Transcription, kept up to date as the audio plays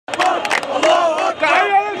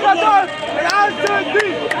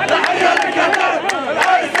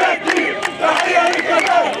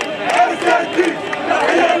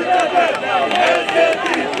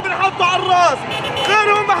بنحطه على الراس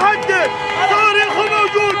غيرهم محدد صواريخ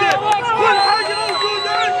موجوده كل حاجه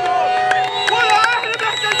موجوده عندهم ولا احنا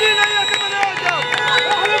محتاجين اي بني ادم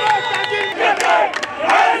احنا محتاجين قتال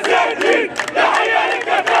عز الدين تحيه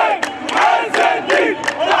للقتال عز الدين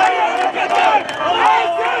تحيه للقتال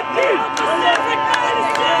عز الدين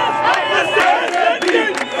عز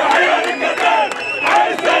الدين تحيه للقتال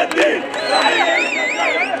عز الدين تحيه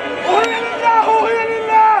للقتال وهي لله وهي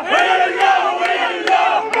لله وهي لله وهي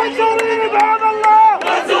لله منصورين بعد الله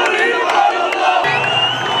منصورين بعد الله.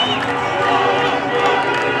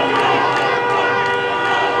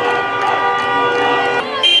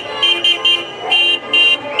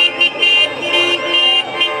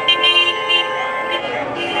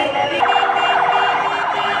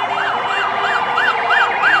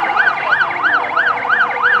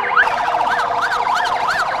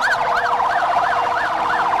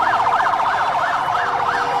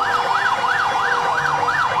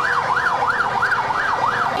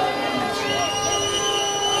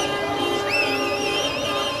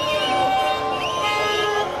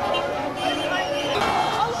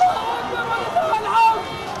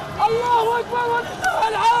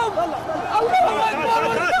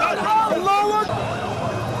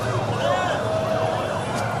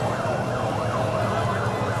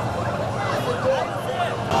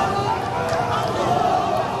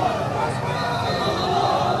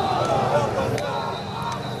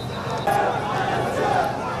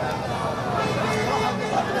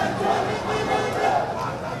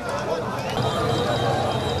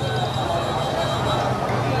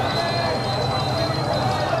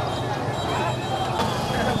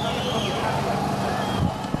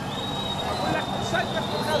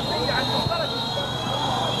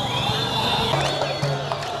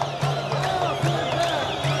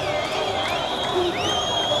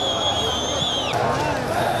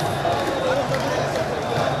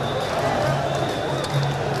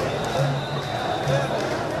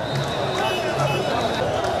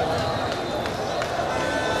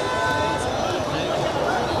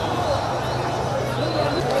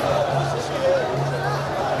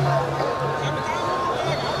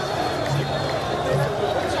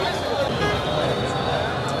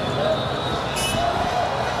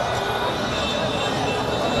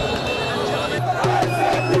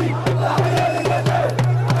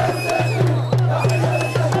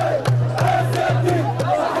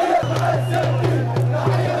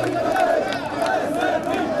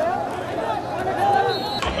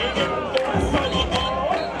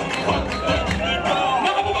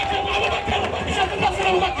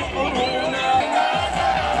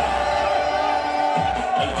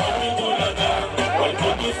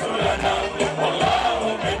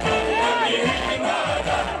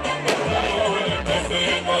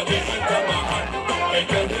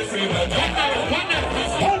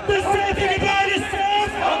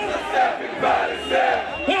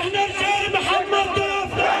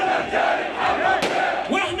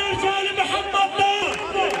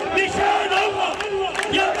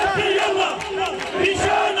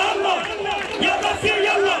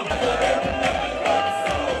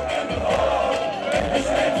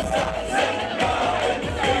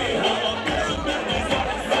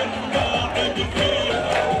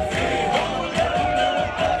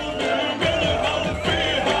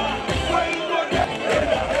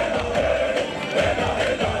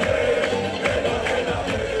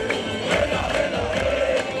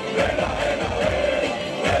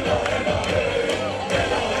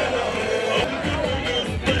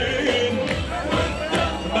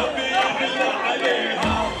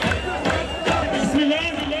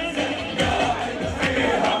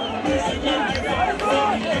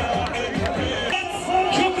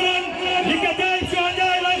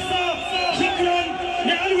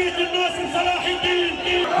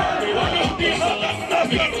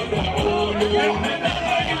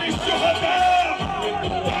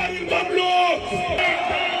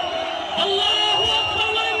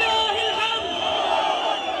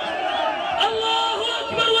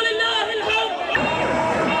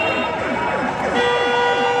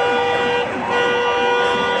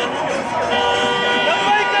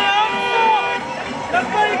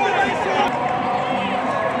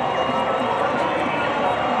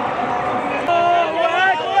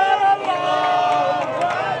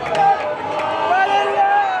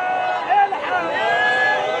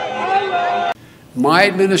 My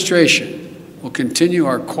administration will continue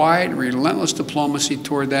our quiet and relentless diplomacy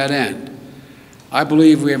toward that end. I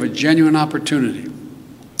believe we have a genuine opportunity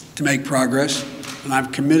to make progress, and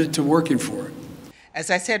I'm committed to working for it. As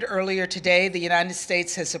I said earlier today, the United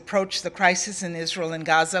States has approached the crisis in Israel and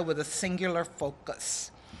Gaza with a singular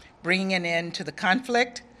focus, bringing an end to the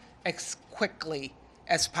conflict as quickly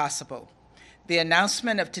as possible. The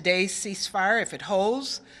announcement of today's ceasefire, if it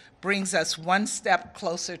holds, brings us one step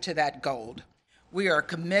closer to that goal. We are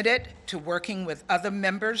committed to working with other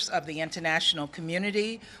members of the international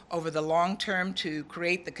community over the long term to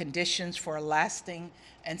create the conditions for a lasting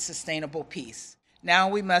and sustainable peace. Now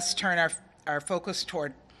we must turn our focus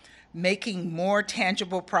toward making more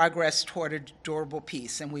tangible progress toward a durable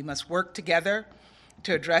peace, and we must work together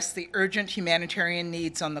to address the urgent humanitarian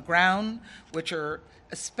needs on the ground, which are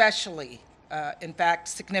especially, in fact,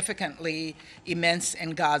 significantly immense in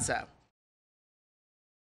Gaza.